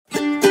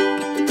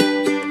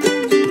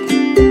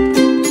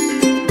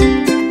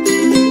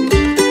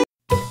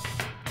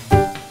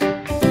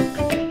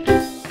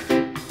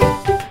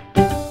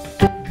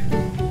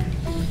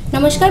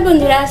नमस्कार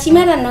बंधुरा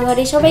सीमार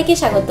रान्नाघरे सबाइके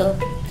स्वागत।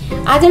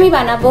 आज आमी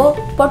बानाबो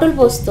पटल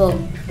पोस्त।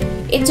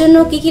 एर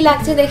जोन्नो की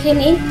लागছে देखे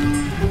निन।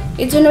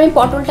 एर जोन्नो आमी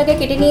पटलटाके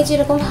केटे निয়েছি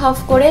এরকম হাফ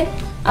করে।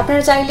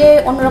 আপনারা চাইলে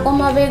অন্যরকম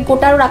ভাবে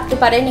গোটাও রাখতে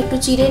পারেন, একটু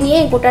চিড়ে নিয়ে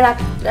গোটা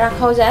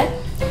রাখাও যায়,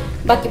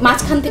 বাকি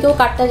মাঝখান থেকেও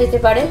কাটতে যেতে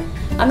পারে।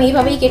 আমি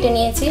এইভাবেই কেটে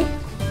নিয়েছি।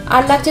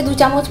 আর লাগছে 2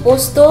 চামচ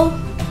পোস্ত,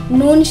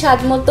 নুন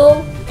স্বাদমতো,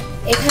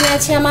 এখানে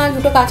আছে আমার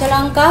দুটো কাঁচা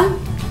লঙ্কা,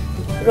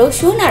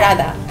 রসুন আর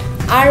আদা,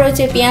 আর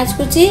রয়েছে পেঁয়াজ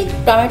কুচি,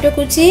 টমেটো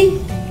কুচি,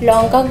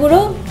 লঙ্কা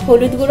গুঁড়ো,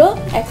 হলুদ গুঁড়ো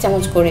 1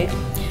 চামচ করে।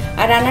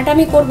 আর রান্নাটা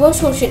আমি করব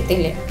সরষের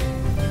তেলে।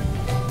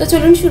 তো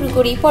চলুন শুরু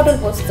করি পটল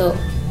পোস্ত।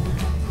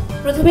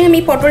 প্রথমে আমি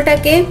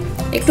পটলটাকে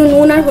একটু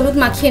নুন আর হলুদ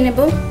মাখিয়ে নেব,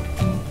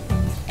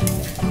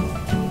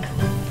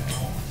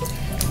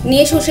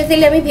 নিয়ে সরষের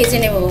তেলে আমি ভেজে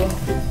নেব।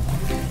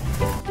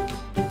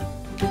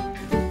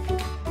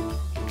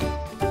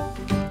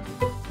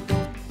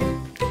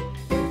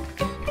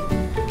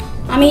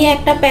 আমি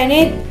একটা প্যানে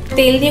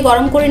তেল দিয়ে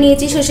গরম করে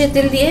নিয়েছি, সরষের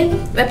তেল দিয়ে।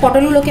 এবার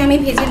পটলগুলোকে আমি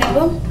ভেজে নেব।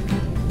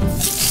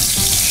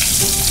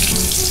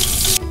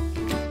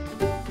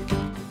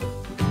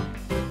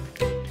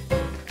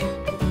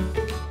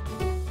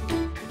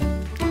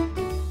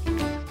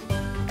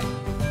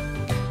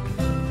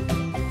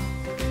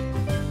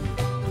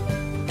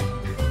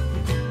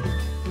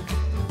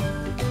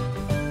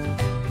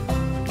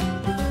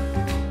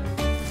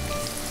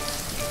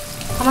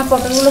 আমার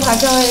পটলগুলো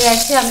ভাজা হয়ে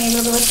গেছে, আমি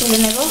এগুলো তুলে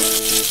নেব।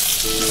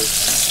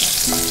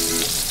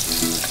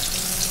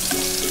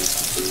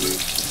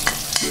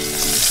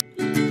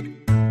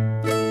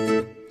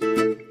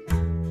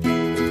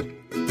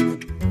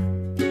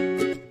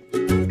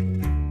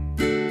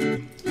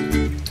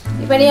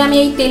 এবারে আমি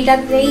এই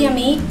তেলটাতেই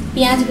আমি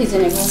পেঁয়াজ ভেজে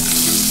নেব।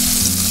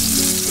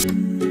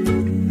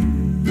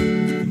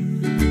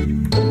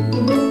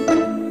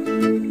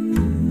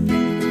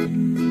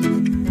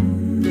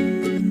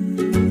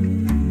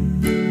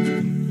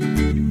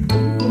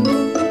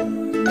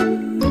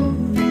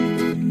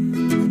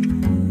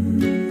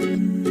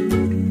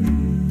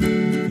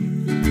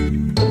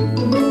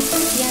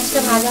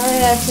 পেঁয়াজটা ভাজা হয়ে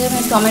গেছে,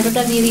 আমি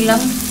টমেটোটা দিয়ে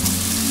দিলাম।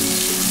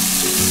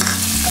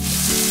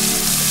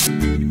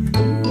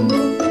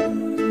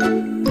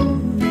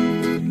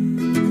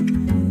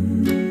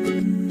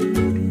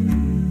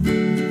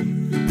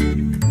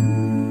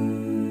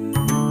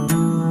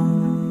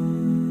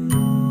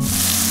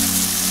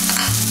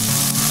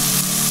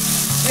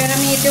 এবার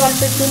আমি এতে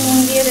অল্প একটু নুন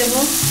দিয়ে দেব।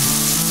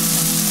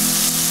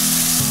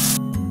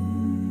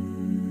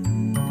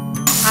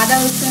 আদা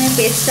রসুনের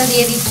পেস্টটা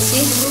দিয়ে দিচ্ছি।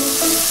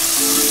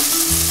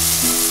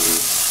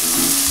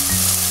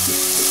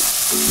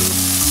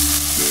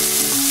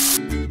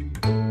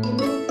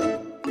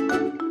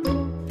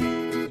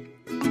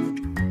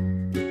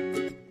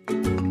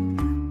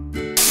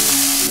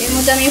 এর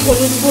মধ্যে আমি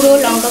হলুদ গুঁড়ো,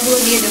 লঙ্কা গুঁড়ো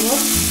দিয়ে দেবো।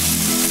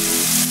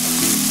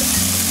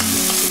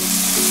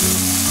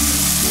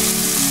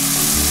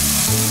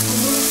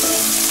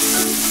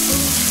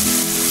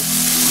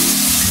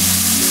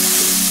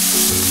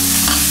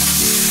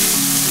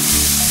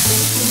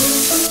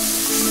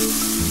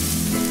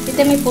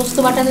 এতে আমি পোস্ত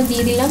বাটাটা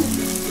দিয়ে দিলাম।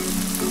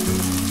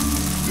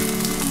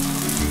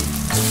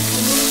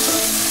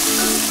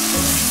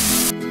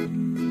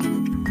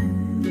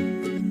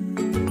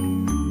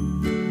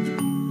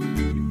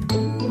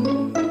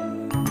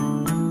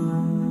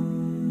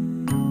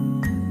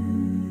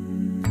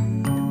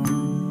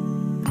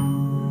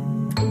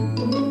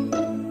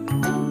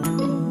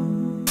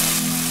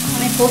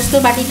 আমি পোস্ত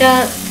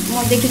বাটিটার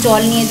মধ্যে একটু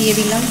জল নিয়ে দিয়ে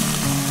দিলাম।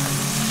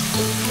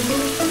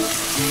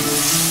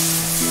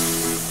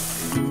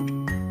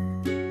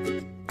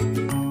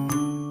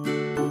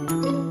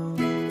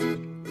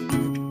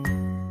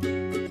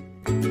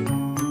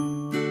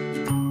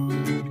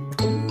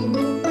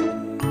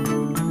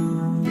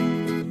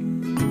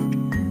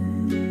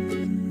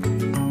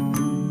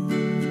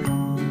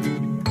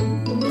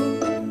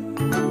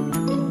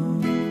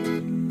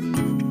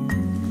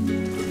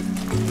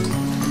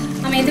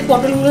 আমি এতে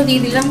পটলগুলো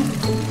দিয়ে দিলাম।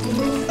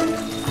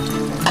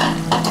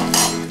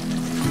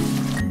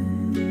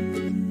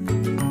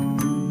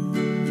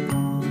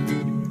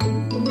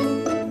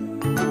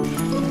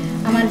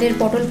 আমাদের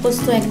পটল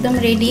পোস্ত একদম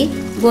রেডি।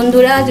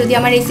 বন্ধুরা, যদি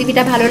আমার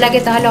রেসিপিটা ভালো লাগে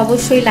তাহলে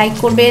অবশ্যই লাইক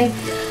করবেন,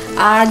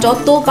 আর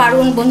যত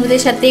পারুন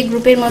বন্ধুদের সাথে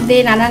গ্রুপের মধ্যে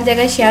নানান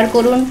জায়গায় শেয়ার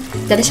করুন,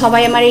 যাতে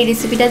সবাই আমার এই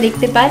রেসিপিটা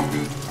দেখতে পায়।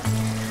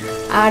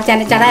 আর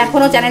যারা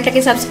এখনও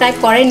চ্যানেলটাকে সাবস্ক্রাইব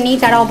করেননি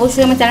তারা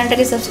অবশ্যই আমার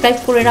চ্যানেলটাকে সাবস্ক্রাইব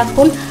করে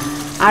রাখুন,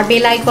 আর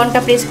বেল আইকনটা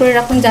প্রেস করে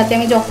রাখুন, যাতে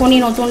আমি যখনই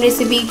নতুন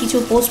রেসিপি কিছু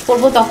পোস্ট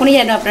করব তখনই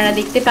যেন আপনারা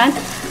দেখতে পান,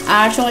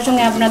 আর সঙ্গে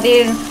সঙ্গে আপনাদের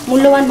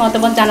মূল্যবান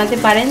মতামত জানাতে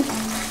পারেন।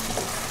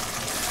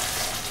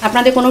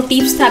 আপনাদের কোনো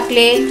টিপস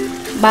থাকলে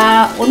বা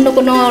অন্য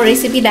কোনো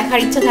রেসিপি দেখার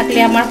ইচ্ছা থাকলে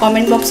আমার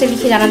কমেন্ট বক্সে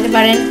লিখে জানাতে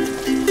পারেন।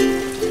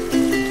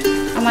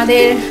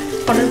 আমাদের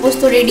পটল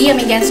পোস্ত রেডি।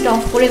 আমি গ্যাসটা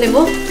অফ করে দেব,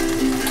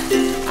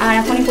 আর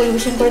এখনই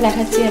পরিবেশন করে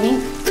দেখাচ্ছি আমি।